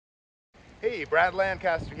Hey, Brad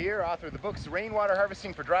Lancaster here, author of the books Rainwater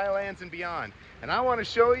Harvesting for Drylands and Beyond. And I want to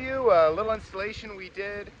show you a little installation we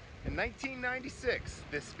did in 1996,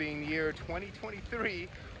 this being the year 2023,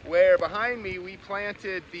 where behind me we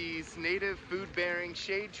planted these native food-bearing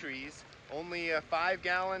shade trees, only a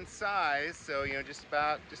 5-gallon size, so just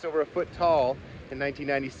over a foot tall in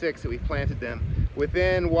 1996 that we planted them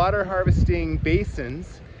within water harvesting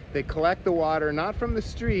basins that collect the water not from the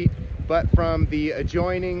street but from the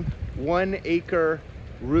adjoining 1-acre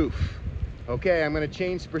roof. Okay, I'm going to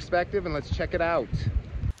change the perspective and let's check it out.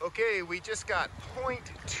 Okay, we just got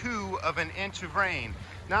 0.2 of an inch of rain.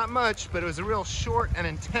 Not much, but it was a real short and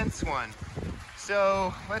intense one.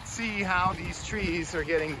 So let's see how these trees are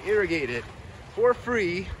getting irrigated for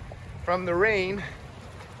free from the rain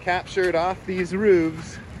captured off these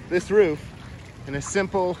roofs, this roof, in a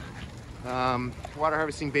simple water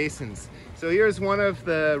harvesting basins. So here's one of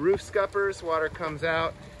the roof scuppers. Water comes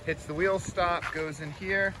out, hits the wheel stop, goes in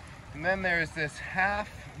here, and then there's this half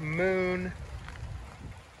moon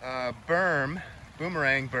berm,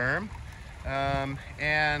 boomerang berm,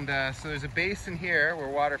 so there's a basin here where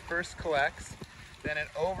water first collects, then it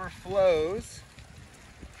overflows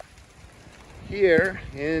here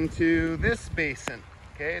into this basin.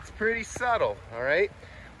 Okay, it's pretty subtle, all right?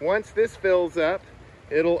 Once this fills up,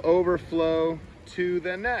 it'll overflow to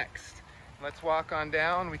the next. Let's walk on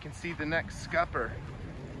down. We can see the next scupper.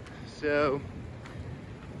 So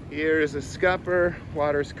here's a scupper,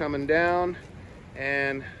 water's coming down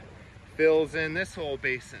and fills in this whole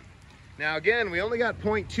basin. Now again, we only got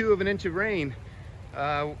 0.2 of an inch of rain.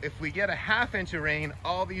 If we get a ½ inch of rain,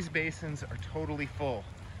 all these basins are totally full.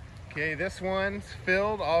 Okay, this one's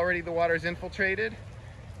filled, already the water's infiltrated,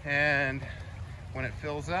 and when it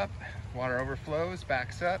fills up, water overflows,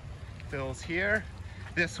 backs up, fills here.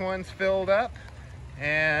 This one's filled up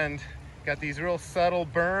and got these real subtle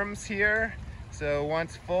berms here. So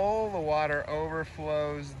once full, the water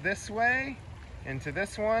overflows this way into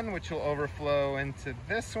this one, which will overflow into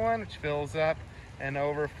this one, which fills up and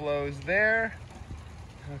overflows there.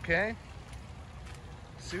 Okay,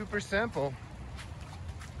 super simple.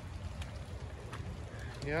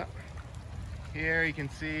 Yeah, here you can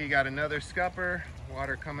see you got another scupper,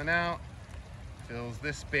 water coming out, fills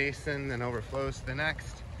this basin, then overflows to the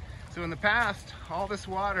next. So in the past, all this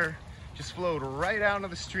water just flowed right out into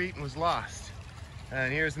the street and was lost.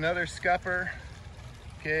 And here's another scupper.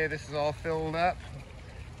 Okay, this is all filled up,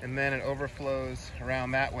 and then it overflows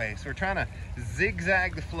around that way. So we're trying to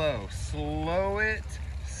zigzag the flow, slow it,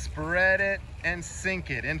 spread it, and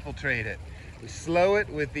sink it, infiltrate it. We slow it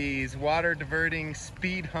with these water diverting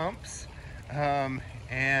speed humps,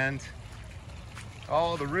 and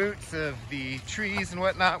all the roots of the trees and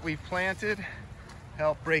whatnot we've planted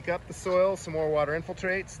help break up the soil, some more water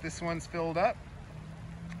infiltrates. This one's filled up.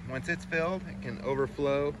 Once it's filled, it can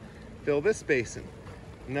overflow, fill this basin.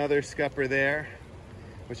 Another scupper there,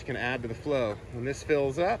 which can add to the flow. When this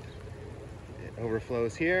fills up, it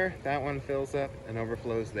overflows here. That one fills up and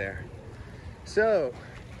overflows there. So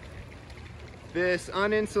this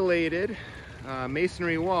uninsulated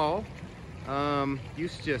masonry wall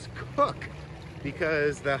used to just cook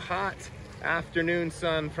because the hot afternoon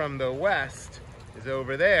sun from the west is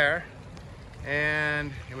over there,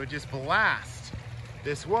 and it would just blast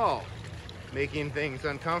this wall, making things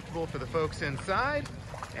uncomfortable for the folks inside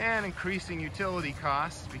and increasing utility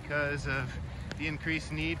costs because of the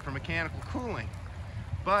increased need for mechanical cooling.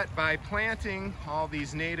 But by planting all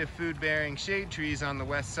these native food-bearing shade trees on the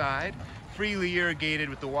west side, freely irrigated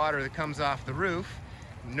with the water that comes off the roof,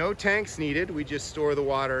 no tanks needed, we just store the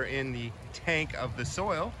water in the tank of the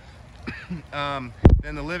soil.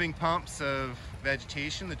 Then the living pumps of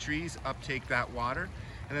vegetation, the trees, uptake that water,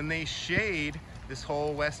 and then they shade this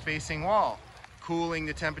whole west-facing wall, cooling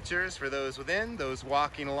the temperatures for those within, those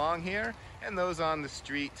walking along here, and those on the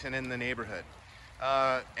street and in the neighborhood.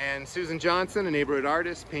 And Susan Johnson, a neighborhood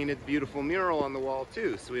artist, painted a beautiful mural on the wall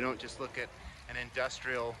too, so we don't just look at an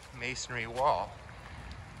industrial masonry wall.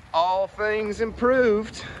 All things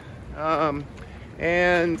improved, and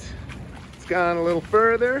it's gone a little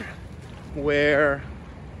further, where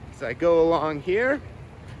as I go along here,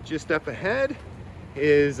 just up ahead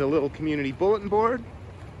is a little community bulletin board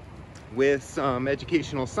with some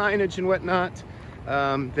educational signage and whatnot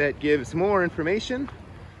that gives more information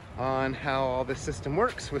on how all this system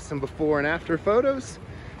works, with some before and after photos.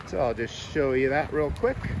 So I'll just show you that real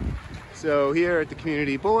quick. So here at the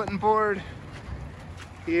community bulletin board,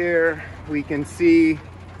 here we can see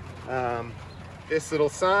this little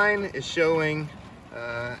sign is showing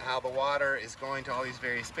how the water is going to all these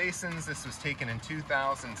various basins. This was taken in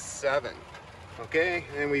 2007. Okay,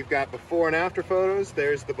 and we've got before and after photos.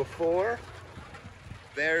 There's the before,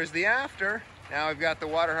 there's the after. Now we've got the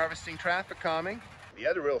water harvesting traffic calming. The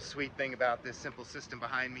other real sweet thing about this simple system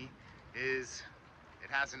behind me is it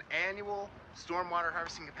has an annual stormwater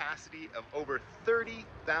harvesting capacity of over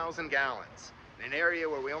 30,000 gallons in an area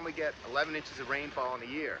where we only get 11 inches of rainfall in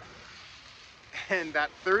a year. And that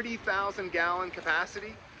 30,000 gallon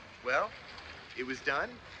capacity, well, it was done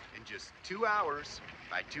in just 2 hours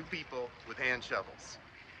by 2 people with hand shovels.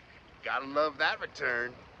 Gotta love that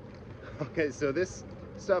return. Okay, so this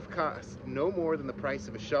stuff costs no more than the price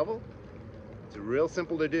of a shovel. It's real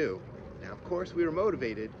simple to do. Now, of course, we were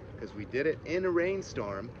motivated because we did it in a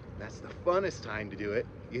rainstorm. That's the funnest time to do it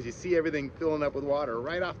because you see everything filling up with water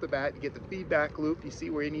right off the bat. You get the feedback loop. You see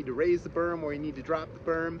where you need to raise the berm, where you need to drop the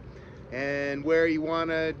berm, and where you want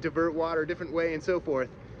to divert water a different way and so forth.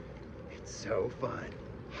 It's so fun.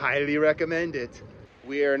 Highly recommend it.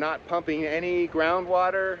 We are not pumping any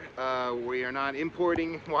groundwater. We are not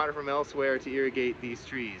importing water from elsewhere to irrigate these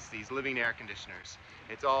trees, these living air conditioners.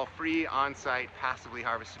 It's all free, on-site, passively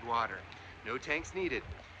harvested water. No tanks needed.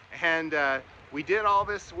 And we did all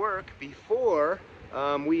this work before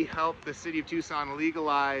we helped the city of Tucson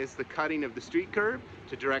legalize the cutting of the street curb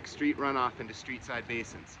to direct street runoff into street-side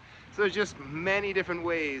basins. So there's just many different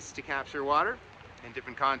ways to capture water in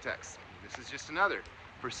different contexts. This is just another.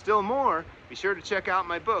 For still more, be sure to check out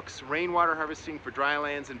my books, Rainwater Harvesting for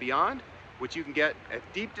Drylands and Beyond, which you can get at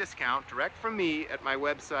deep discount direct from me at my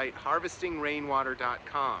website,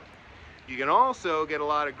 harvestingrainwater.com. You can also get a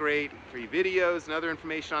lot of great free videos and other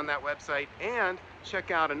information on that website, and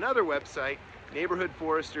check out another website,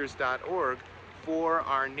 neighborhoodforesters.org, for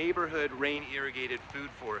our neighborhood rain irrigated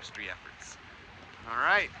food forestry efforts. All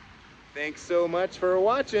right, thanks so much for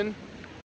watching.